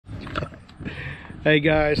Hey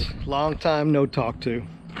guys, long time no talk to.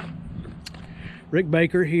 Rick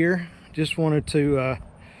Baker here. Just wanted to,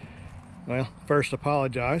 well, first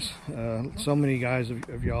apologize. So many guys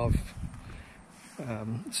of y'all have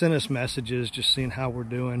sent us messages just seeing how we're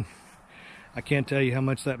doing. I can't tell you how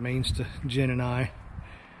much that means to Jen and I,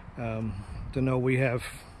 to know we have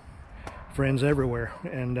friends everywhere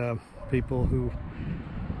and people who,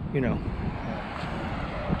 you know,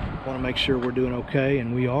 want to make sure we're doing okay,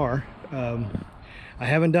 and we are. I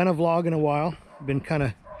haven't done a vlog in a while. Been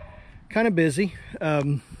kind of busy.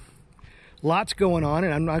 Lots going on,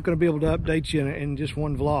 and I'm not going to be able to update you in just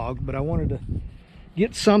one vlog, but I wanted to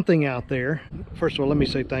get something out there. First of all, let me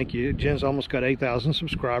say thank you. Jen's almost got 8,000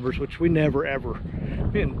 subscribers, which we never ever,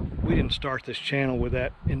 we didn't start this channel with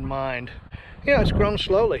that in mind. Yeah, it's grown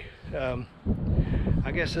slowly.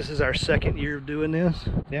 I guess this is our second year of doing this.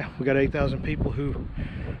 Yeah, we got 8,000 people who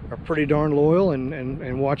are pretty darn loyal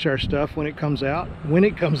and watch our stuff when it comes out,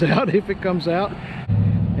 if it comes out,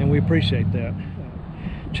 and we appreciate that.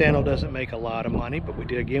 Channel doesn't make a lot of money, but we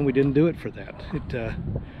didn't do it for that.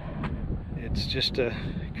 It's just to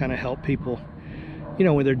kind of help people, you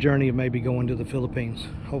know, with their journey of maybe going to the Philippines.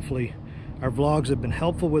 Hopefully our vlogs have been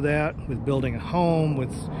helpful with that, with building a home,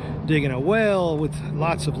 with digging a well, with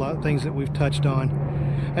lots of things that we've touched on.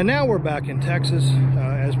 And now we're back in Texas,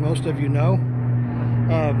 as most of you know.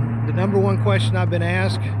 The number one question I've been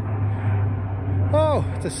asked, oh,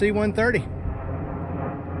 it's a C-130.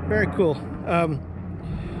 Very cool.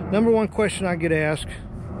 Number one question I get asked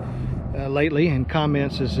lately in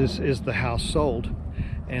comments is the house sold?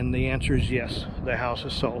 And the answer is yes, the house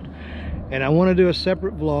is sold. And I want to do a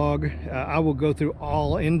separate vlog. I will go through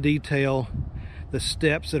all in detail the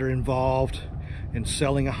steps that are involved in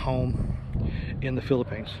selling a home in the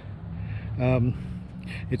Philippines.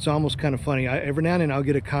 It's almost kind of funny. Every now and then I'll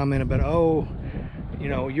get a comment about, oh, you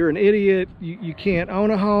know, you're an idiot. You can't own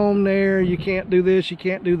a home there. You can't do this. You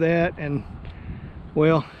can't do that. And,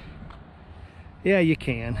 well, yeah, you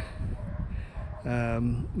can.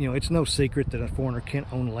 You know, it's no secret that a foreigner can't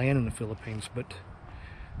own land in the Philippines, but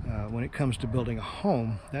when it comes to building a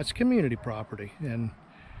home, that's community property. And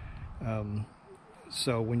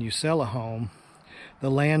so when you sell a home, the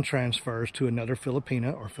land transfers to another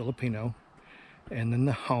Filipina or Filipino, and then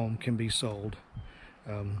the home can be sold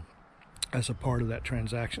as a part of that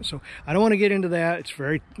transaction. So I don't want to get into that.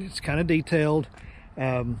 It's kind of detailed,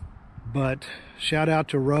 but shout out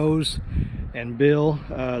to Rose and Bill,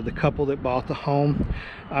 the couple that bought the home.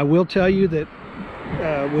 I will tell you that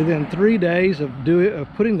within 3 days of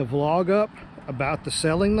putting the vlog up about the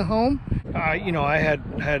selling the home, you know, I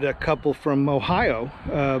had a couple from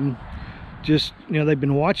Ohio. Just, you know, they've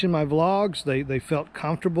been watching my vlogs. They felt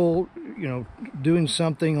comfortable, you know, doing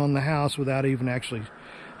something on the house without even actually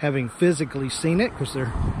having physically seen it, because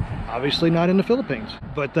they're obviously not in the Philippines.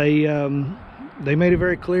 But they made it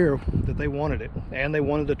very clear that they wanted it, and they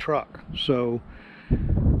wanted the truck. So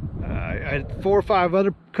I had 4 or 5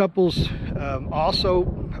 other couples also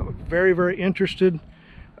very, very interested.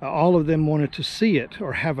 All of them wanted to see it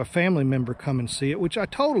or have a family member come and see it, which I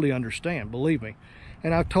totally understand, believe me.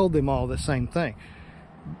 And I've told them all the same thing.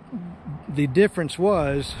 The difference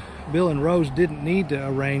was Bill and Rose didn't need to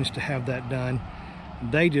arrange to have that done.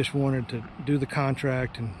 They just wanted to do the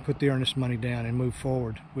contract and put the earnest money down and move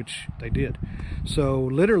forward, which they did. So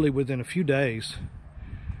literally within a few days,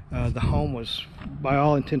 the home was, by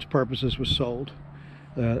all intents and purposes, was sold.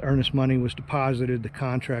 The earnest money was deposited, the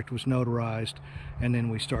contract was notarized, and then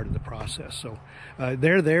we started the process. So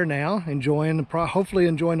they're there now, enjoying hopefully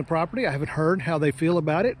enjoying the property. I haven't heard how they feel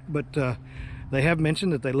about it, but they have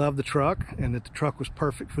mentioned that they love the truck and that the truck was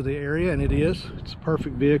perfect for the area, and it is. It's a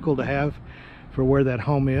perfect vehicle to have for where that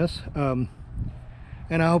home is. And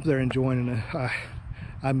I hope they're enjoying it.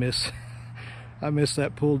 I miss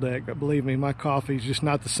that pool deck. Believe me, my coffee's just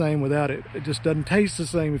not the same without it. It just doesn't taste the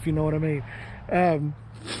same, if you know what I mean.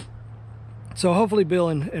 So hopefully Bill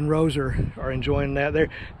and Rose are enjoying that.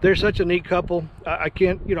 They're such a neat couple. I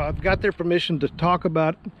can't, you know, I've got their permission to talk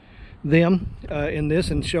about them in this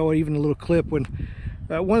and show even a little clip. When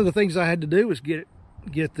one of the things I had to do was get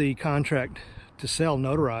the contract to sell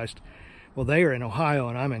notarized. Well, they are in Ohio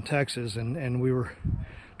and I'm in Texas, and we were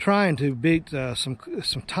trying to beat some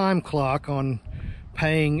time clock on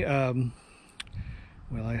paying.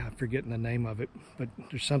 Well, I'm forgetting the name of it, but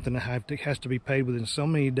there's something that has to be paid within so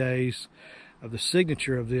many days of the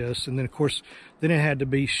signature of this, and then of course, then it had to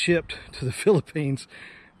be shipped to the Philippines.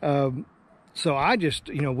 So I just,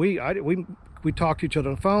 you know, we talked to each other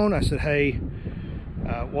on the phone. I said, hey,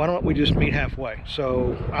 why don't we just meet halfway?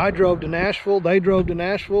 So I drove to Nashville, they drove to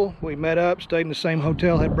Nashville. We met up, stayed in the same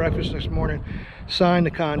hotel, had breakfast this morning, signed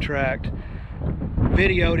the contract.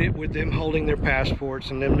 videoed it with them holding their passports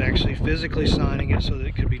and them actually physically signing it so that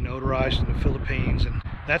it could be notarized in the Philippines. And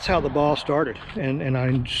that's how the ball started. And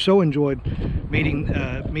I so enjoyed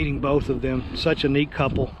meeting both of them. Such a neat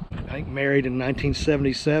couple. I think married in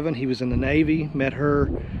 1977. He was in the Navy, met her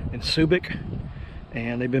in Subic,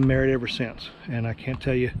 and they've been married ever since. And I can't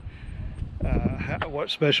tell you what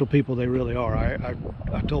special people they really are.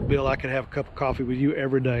 I told Bill I could have a cup of coffee with you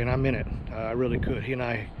every day, and I'm in it. I really could. He and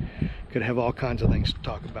I could have all kinds of things to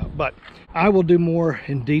talk about, but I will do more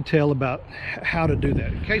in detail about how to do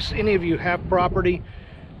that. In case any of you have property,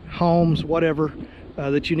 homes, whatever,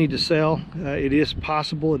 that you need to sell, it is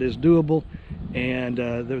possible, it is doable, and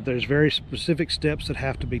there's very specific steps that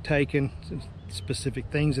have to be taken, specific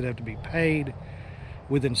things that have to be paid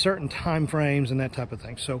within certain time frames and that type of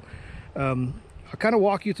thing. So I'll kind of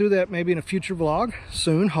walk you through that maybe in a future vlog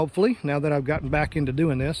soon, hopefully. Now that I've gotten back into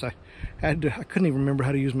doing this, I couldn't even remember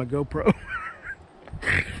how to use my GoPro.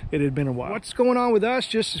 It had been a while. What's going on with us?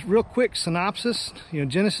 Just a real quick synopsis. You know,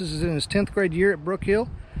 Genesis is in his 10th grade year at Brook Hill.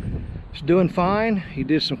 He's doing fine. He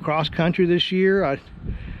did some cross country this year. I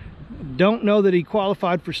don't know that he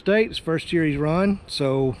qualified for state. It's first year he's run,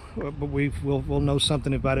 so but we'll know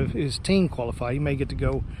something about if his team qualified. He may get to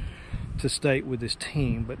go to state with his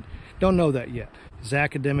team, but don't know that yet. His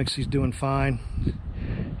academics, he's doing fine.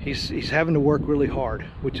 He's having to work really hard,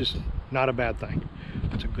 which is not a bad thing.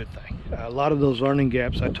 It's a good thing. A lot of those learning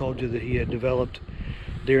gaps I told you that he had developed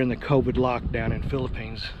during the COVID lockdown in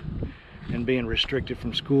Philippines and being restricted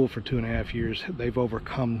from school for 2.5 years, they've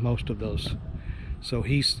overcome most of those. So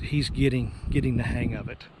he's getting the hang of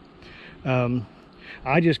it.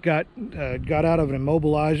 I just got out of an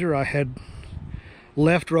immobilizer. I had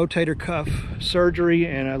left rotator cuff surgery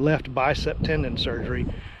and I left bicep tendon surgery.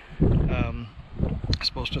 I'm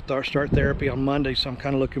supposed to start therapy on Monday, so I'm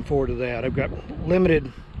kind of looking forward to that. I've got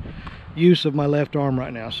limited use of my left arm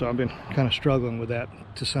right now, so I've been kind of struggling with that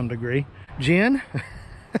to some degree. Jen,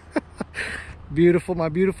 beautiful, my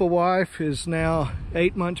beautiful wife is now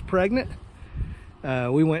 8 months pregnant.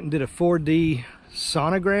 We went and did a 4D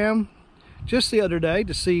sonogram just the other day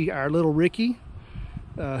to see our little Ricky,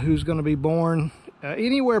 who's going to be born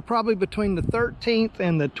anywhere probably between the 13th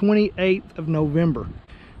and the 28th of November.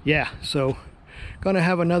 Yeah, so gonna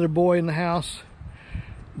have another boy in the house.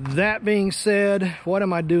 That being said, what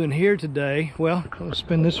am I doing here today? Well, let's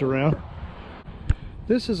spin this around.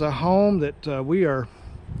 This is a home that we're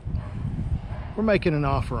making an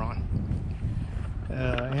offer on.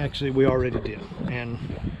 Actually, we already did, and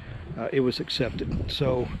it was accepted.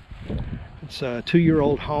 So it's a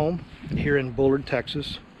 2-year-old home here in Bullard,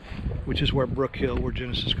 Texas, which is where Brook Hill, where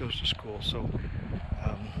Genesis goes to school. So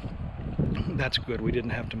that's good. We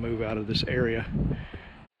didn't have to move out of this area.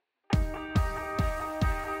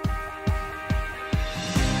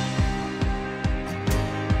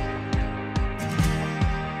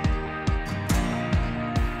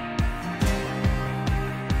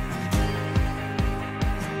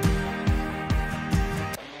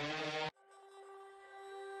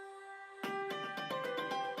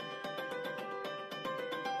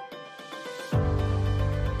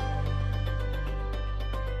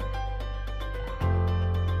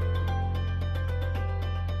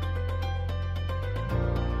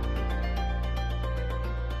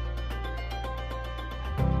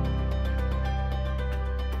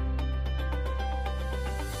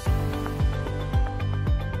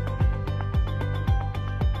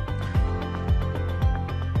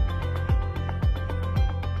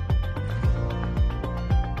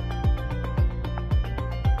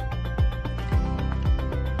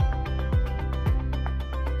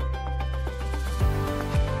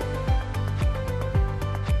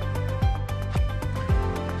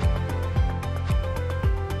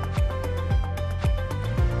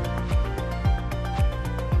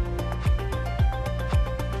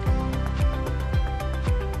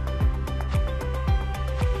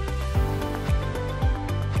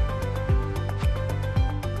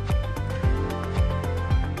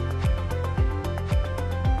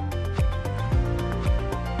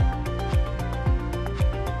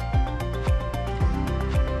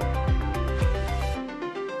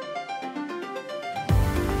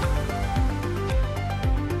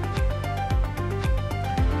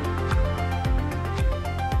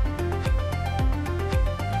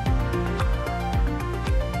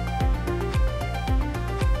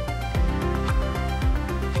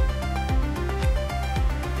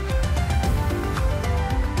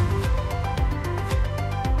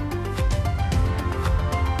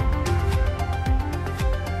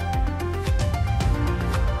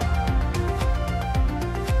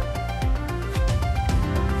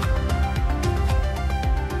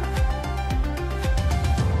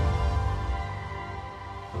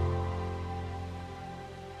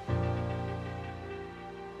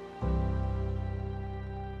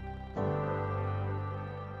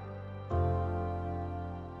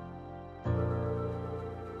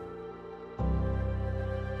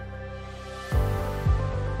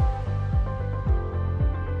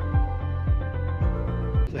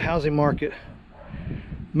 housing market,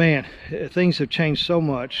 man, things have changed so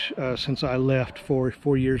much since I left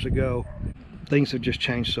four years ago. Things have just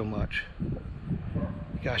changed so much.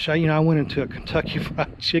 Gosh, I went into a Kentucky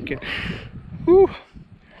Fried Chicken. Whew.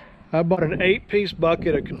 I bought an 8-piece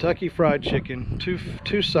bucket of Kentucky Fried Chicken,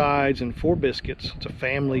 two sides and 4 biscuits. It's a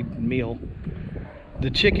family meal.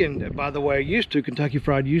 The chicken, by the way, Kentucky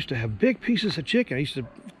Fried used to have big pieces of chicken. I used to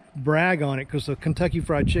brag on it because the Kentucky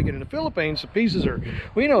Fried Chicken in the Philippines, the pieces are,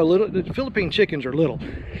 well, the Philippine chickens are little.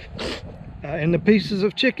 And the pieces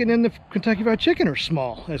of chicken in the Kentucky Fried Chicken are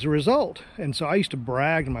small as a result. And so I used to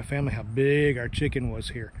brag to my family how big our chicken was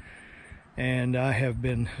here. And I have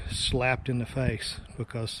been slapped in the face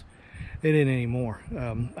because it ain't anymore.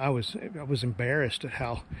 I was embarrassed at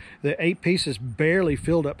how the 8 pieces barely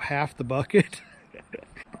filled up half the bucket.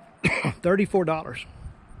 $34.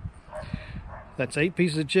 That's 8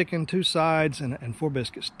 pieces of chicken, 2 sides, and 4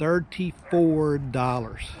 biscuits.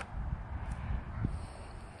 $34.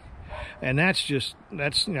 And that's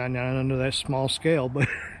I know that's small scale, but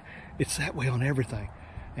it's that way on everything.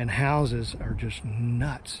 And houses are just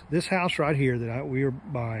nuts. This house right here that we are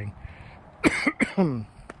buying,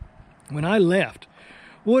 when I left,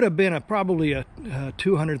 would have been probably a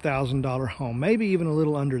 $200,000 home, maybe even a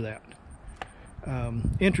little under that.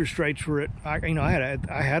 Interest rates were at,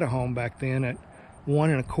 I had a home back then at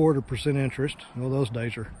 1.25% interest. Well, those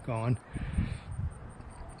days are gone.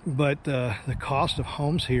 But the cost of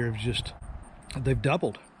homes here have they've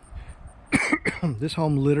doubled. This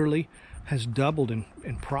home literally has doubled in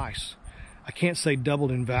price. I can't say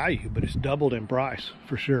doubled in value, but it's doubled in price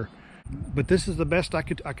for sure. But this is the best I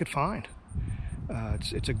could find.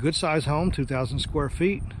 It's a good size home, 2,000 square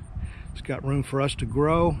feet. It's got room for us to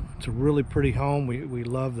grow. It's a really pretty home. We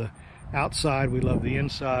love the outside. We love the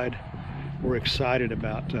inside. We're excited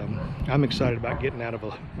about, I'm excited about getting out of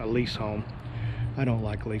a lease home. I don't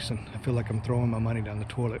like leasing. I feel like I'm throwing my money down the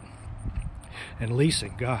toilet. And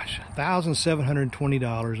leasing, gosh,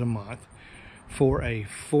 $1,720 a month for a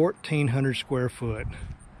 1,400 square foot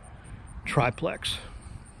triplex.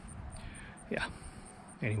 Yeah,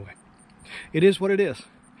 anyway, it is what it is.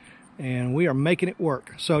 And we are making it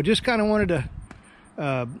work. So just kind of wanted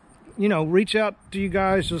to, reach out to you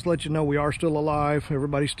guys, just let you know we are still alive.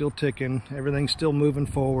 Everybody's still ticking. Everything's still moving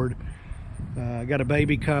forward. Got a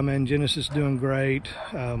baby coming. Genesis doing great.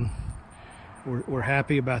 We're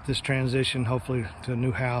happy about this transition, hopefully to a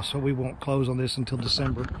new house. So we won't close on this until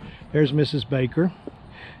December. There's Mrs. Baker.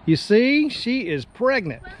 You see, she is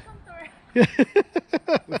pregnant. We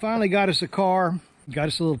finally got us a car. Got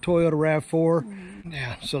us a little Toyota RAV4.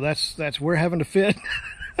 Yeah, so that's we're having to fit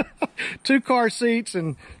 2 car seats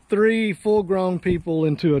and 3 full-grown people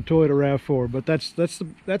into a Toyota RAV4. But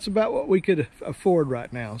that's about what we could afford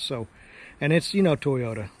right now. So, and it's,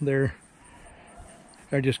 Toyota. They're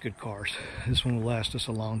just good cars. This one will last us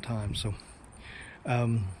a long time. So,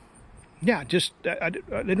 yeah, I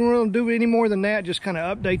didn't really do any more than that. Just kind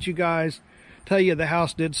of update you guys, tell you the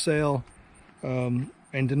house did sell.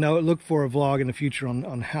 And to look for a vlog in the future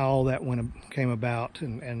on how all that came about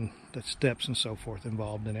and the steps and so forth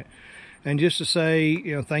involved in it. And just to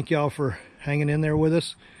say, thank y'all for hanging in there with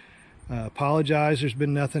us. Apologize, there's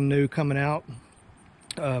been nothing new coming out.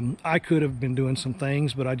 I could have been doing some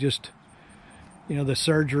things, but I just, the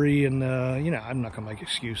surgery and, I'm not going to make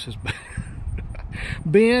excuses. But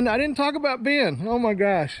Ben, I didn't talk about Ben. Oh my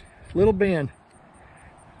gosh, little Ben.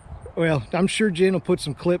 Well, I'm sure Jen will put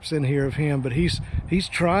some clips in here of him, but he's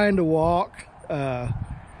trying to walk,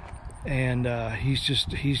 and he's just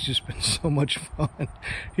been so much fun.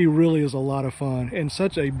 He really is a lot of fun and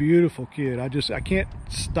such a beautiful kid. I can't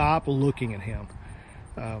stop looking at him.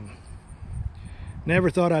 Never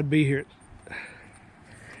thought I'd be here at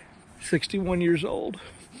 61 years old,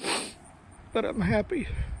 but I'm happy.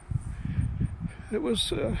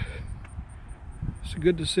 It's a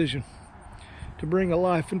good decision to bring a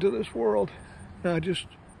life into this world. And I just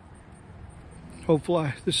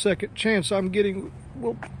hopefully the second chance I'm getting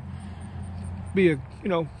will be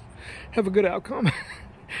have a good outcome.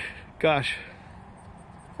 Gosh,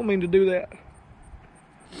 I don't mean to do that.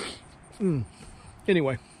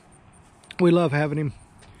 Anyway, we love having him.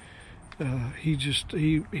 He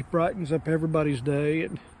brightens up everybody's day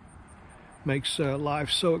and makes life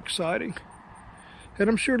so exciting. And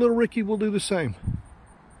I'm sure little Ricky will do the same.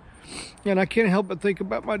 And I can't help but think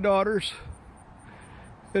about my daughters.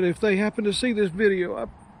 And if they happen to see this video, I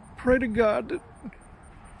pray to God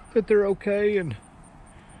that they're okay, and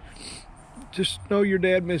just know your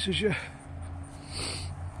dad misses you.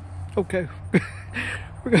 Okay.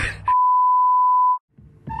 We're gonna...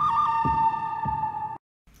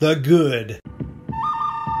 The good,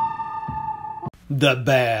 the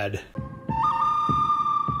bad.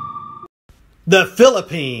 The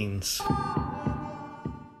Philippines.